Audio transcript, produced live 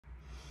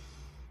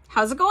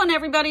How's it going,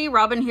 everybody?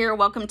 Robin here.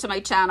 Welcome to my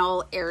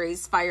channel,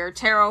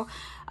 AriesFireTarot.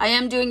 I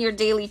am doing your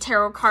daily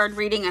tarot card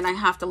reading, and I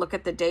have to look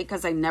at the date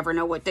because I never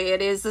know what day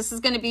it is. This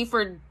is going to be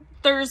for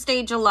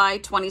Thursday, July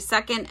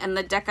 22nd, and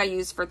the deck I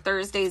use for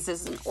Thursdays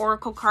is an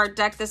oracle card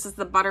deck. This is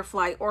the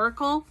Butterfly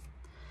Oracle.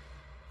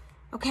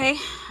 Okay,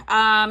 so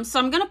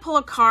I'm going to pull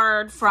a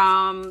card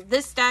from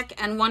this deck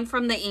and one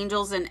from the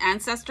Angels and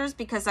Ancestors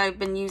because I've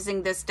been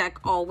using this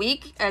deck all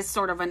week as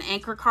sort of an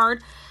anchor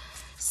card.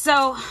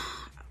 So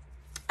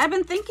I've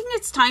been thinking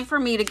it's time for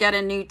me to get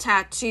a new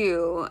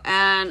tattoo,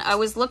 and I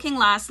was looking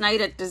last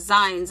night at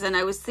designs and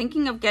I was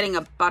thinking of getting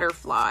a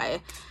butterfly.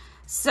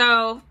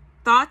 So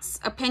thoughts,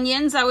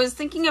 opinions, I was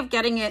thinking of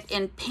getting it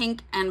in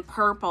pink and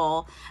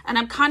purple, and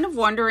I'm kind of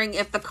wondering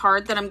if the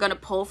card that I'm going to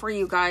pull for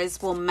you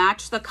guys will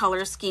match the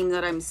color scheme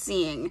that I'm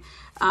seeing.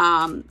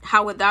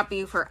 How would that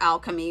be for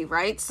alchemy,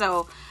 right?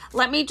 So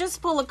let me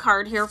just pull a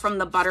card here from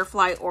the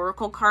Butterfly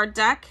Oracle card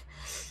deck.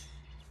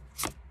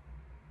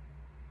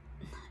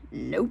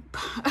 Nope.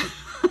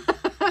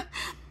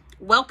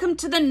 Welcome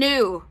to the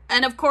new.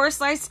 And of course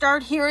I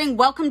start hearing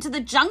welcome to the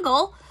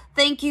jungle.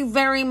 Thank you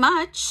very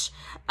much.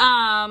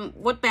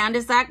 What band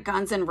is that?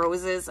 Guns N'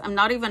 Roses. I'm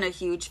not even a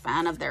huge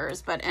fan of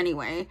theirs, but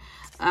anyway,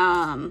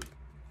 I'm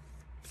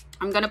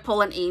going to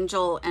pull an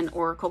angel and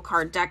oracle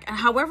card deck. And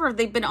however,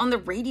 they've been on the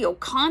radio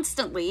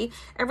constantly.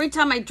 Every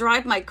time I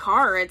drive my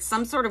car, it's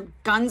some sort of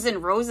Guns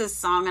N' Roses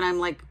song. And I'm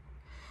like,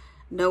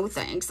 no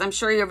thanks. I'm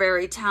sure you're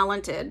very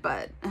talented,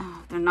 but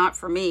they're not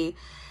for me.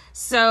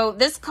 So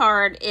this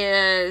card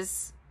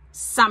is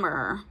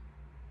Summer.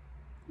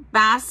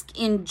 Bask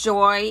in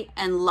joy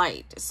and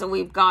light. So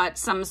we've got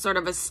some sort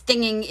of a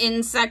stinging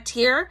insect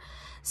here.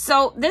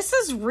 So this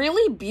is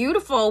really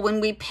beautiful when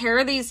we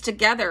pair these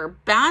together.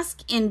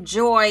 Bask in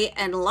joy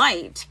and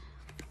light.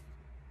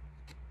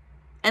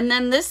 And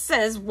then this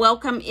says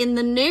welcome in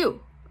the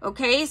new.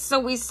 Okay,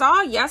 so we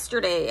saw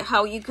yesterday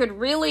how you could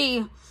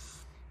really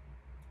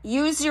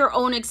use your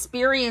own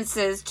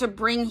experiences to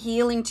bring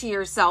healing to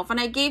yourself. And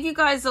I gave you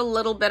guys a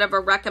little bit of a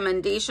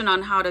recommendation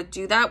on how to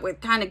do that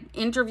with kind of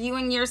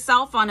interviewing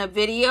yourself on a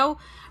video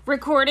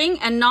recording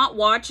and not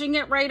watching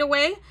it right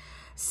away.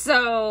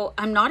 So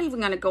I'm not even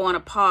going to go on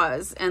a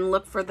pause and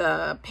look for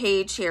the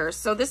page here.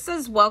 So this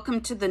says,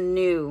 welcome to the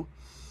new.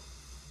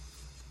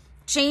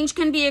 Change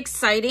can be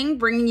exciting,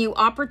 bringing you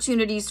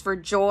opportunities for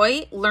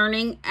joy,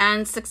 learning,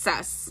 and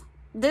success.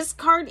 This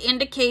card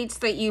indicates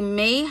that you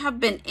may have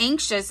been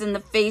anxious in the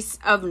face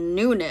of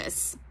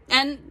newness.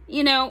 And,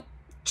 you know,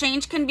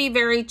 change can be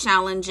very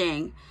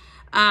challenging.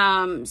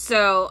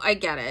 So I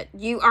get it.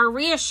 You are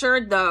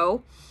reassured,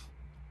 though,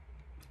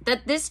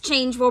 that this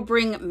change will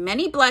bring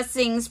many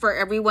blessings for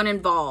everyone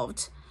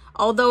involved.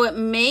 Although it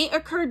may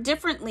occur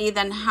differently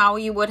than how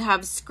you would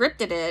have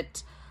scripted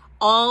it,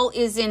 all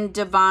is in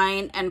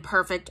divine and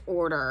perfect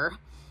order.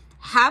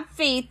 Have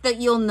faith that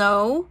you'll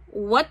know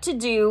what to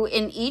do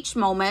in each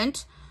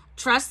moment.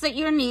 Trust that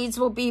your needs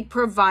will be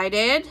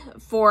provided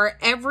for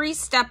every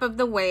step of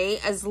the way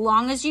as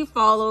long as you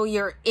follow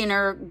your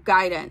inner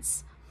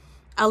guidance.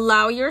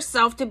 Allow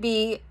yourself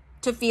to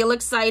feel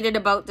excited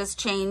about this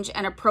change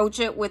and approach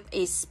it with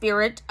a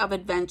spirit of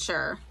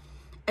adventure.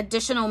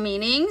 Additional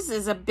meanings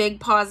is a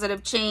big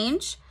positive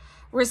change.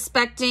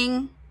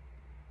 Respecting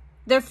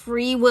the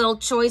free will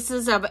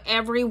choices of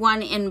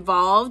everyone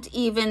involved,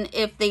 even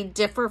if they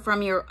differ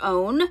from your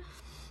own.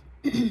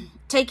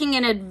 Taking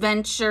an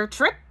adventure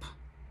trip,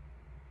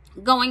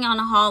 going on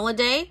a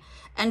holiday,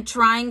 and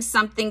trying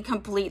something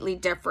completely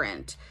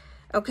different.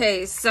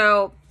 Okay,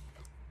 so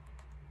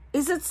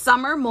is it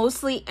summer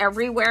mostly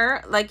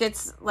everywhere? Like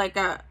it's like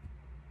a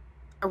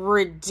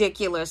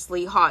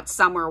ridiculously hot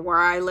summer where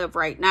I live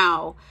right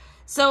now.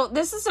 So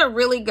this is a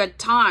really good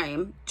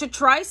time to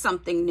try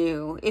something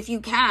new if you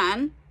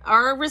can.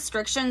 Our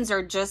restrictions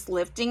are just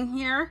lifting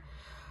here.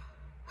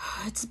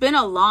 It's been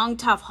a long,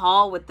 tough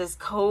haul with this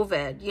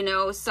COVID, you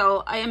know,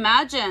 so I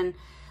imagine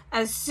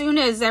as soon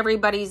as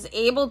everybody's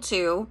able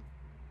to,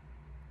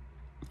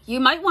 you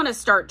might want to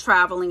start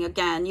traveling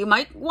again. You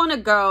might want to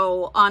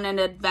go on an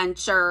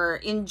adventure,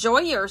 enjoy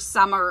your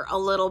summer a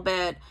little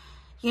bit,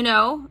 you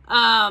know.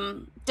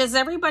 Does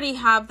everybody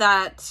have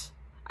that?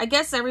 I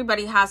guess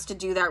everybody has to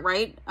do that,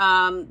 right?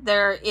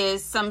 There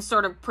is some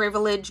sort of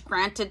privilege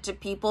granted to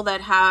people that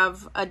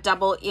have a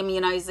double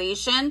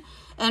immunization.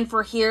 And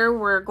for here,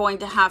 we're going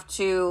to have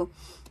to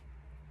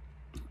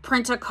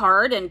print a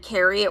card and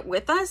carry it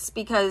with us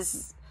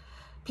because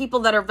people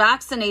that are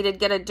vaccinated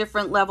get a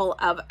different level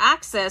of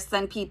access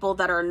than people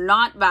that are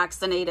not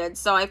vaccinated.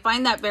 So I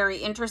find that very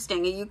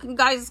interesting. You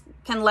guys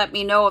can let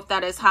me know if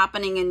that is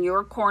happening in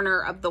your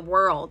corner of the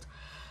world.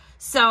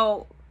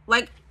 So,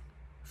 like,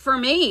 for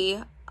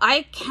me,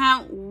 I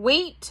can't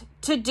wait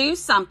to do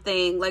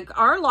something. Like,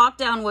 our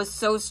lockdown was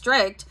so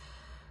strict.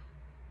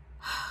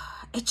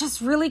 It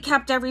just really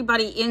kept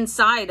everybody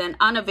inside and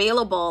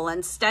unavailable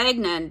and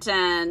stagnant.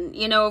 And,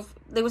 you know,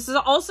 there was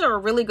also a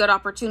really good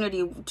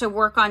opportunity to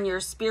work on your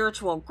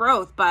spiritual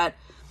growth. But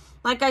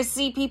like I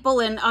see people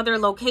in other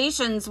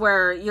locations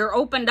where you're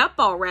opened up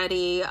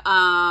already.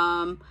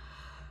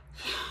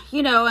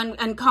 you know,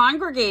 and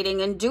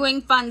congregating and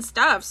doing fun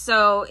stuff.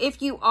 So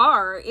if you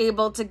are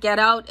able to get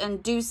out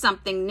and do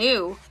something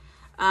new,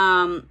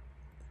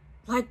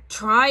 like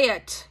try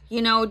it,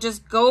 you know,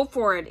 just go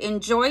for it.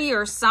 Enjoy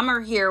your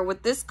summer here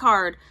with this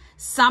card,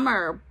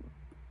 summer.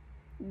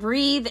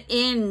 Breathe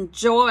in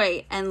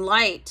joy and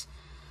light.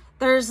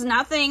 There's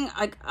nothing,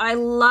 I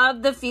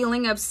love the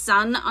feeling of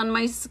sun on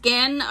my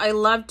skin. I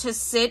love to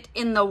sit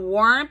in the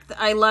warmth.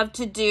 I love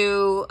to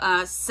do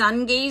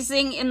sun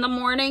gazing in the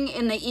morning,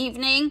 in the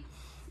evening.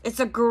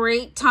 It's a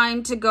great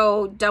time to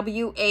go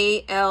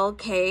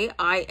WALKING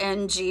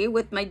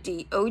with my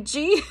DOG.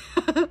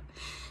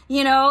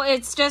 You know,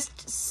 it's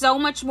just so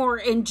much more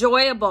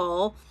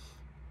enjoyable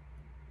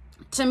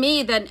to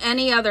me than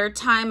any other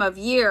time of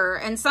year.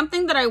 And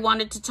something that I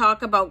wanted to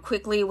talk about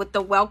quickly with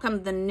the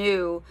welcome the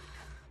new.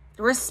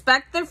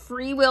 Respect the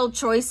free will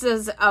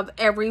choices of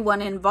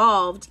everyone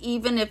involved,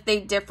 even if they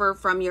differ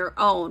from your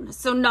own.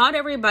 So not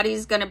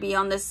everybody's going to be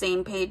on the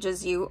same page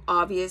as you,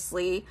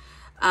 obviously.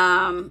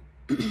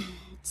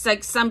 It's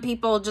like some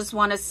people just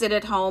want to sit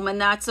at home,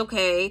 and that's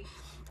okay.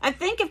 I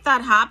think if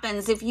that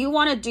happens, if you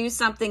want to do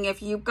something,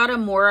 if you've got a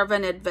more of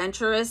an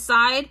adventurous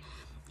side,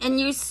 and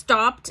you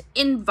stopped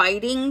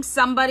inviting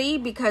somebody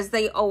because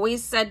they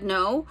always said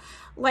no,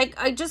 like,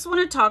 I just want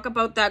to talk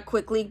about that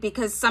quickly,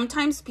 because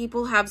sometimes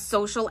people have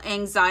social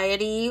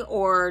anxiety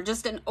or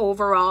just an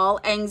overall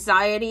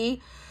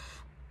anxiety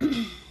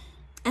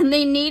and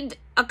they need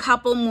a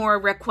couple more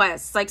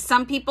requests. Like,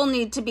 some people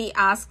need to be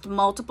asked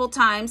multiple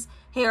times,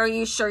 hey, are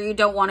you sure you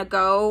don't want to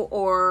go?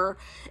 Or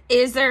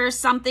is there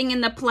something in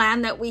the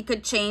plan that we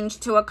could change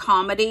to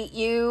accommodate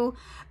you?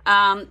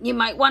 You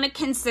might want to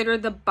consider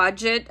the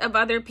budget of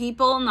other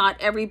people. Not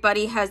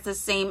everybody has the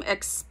same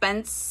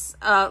expense,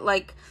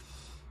 like,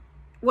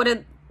 what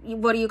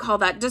do you call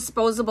that?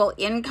 Disposable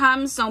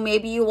income. So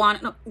maybe you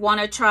want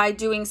to try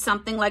doing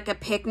something like a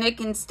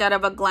picnic instead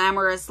of a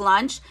glamorous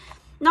lunch.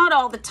 Not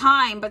all the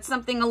time, but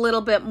something a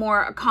little bit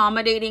more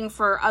accommodating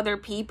for other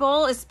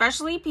people,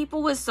 especially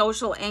people with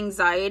social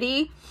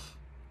anxiety.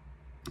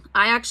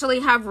 I actually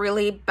have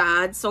really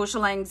bad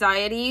social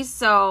anxiety.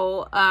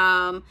 So,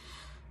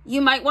 you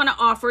might want to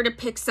offer to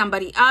pick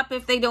somebody up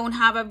if they don't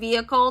have a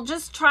vehicle.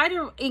 Just try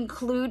to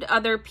include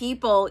other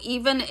people,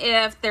 even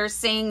if they're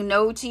saying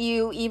no to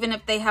you, even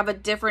if they have a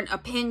different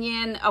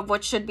opinion of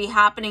what should be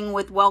happening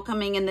with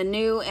welcoming in the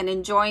new and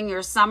enjoying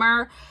your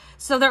summer.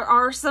 So there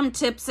are some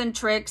tips and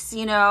tricks,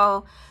 you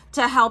know,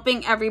 to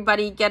helping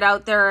everybody get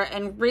out there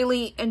and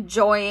really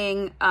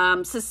enjoying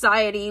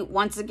society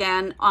once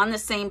again on the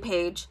same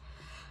page.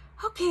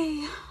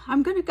 Okay,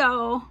 I'm going to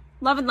go.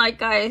 Love and light,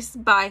 guys.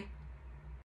 Bye.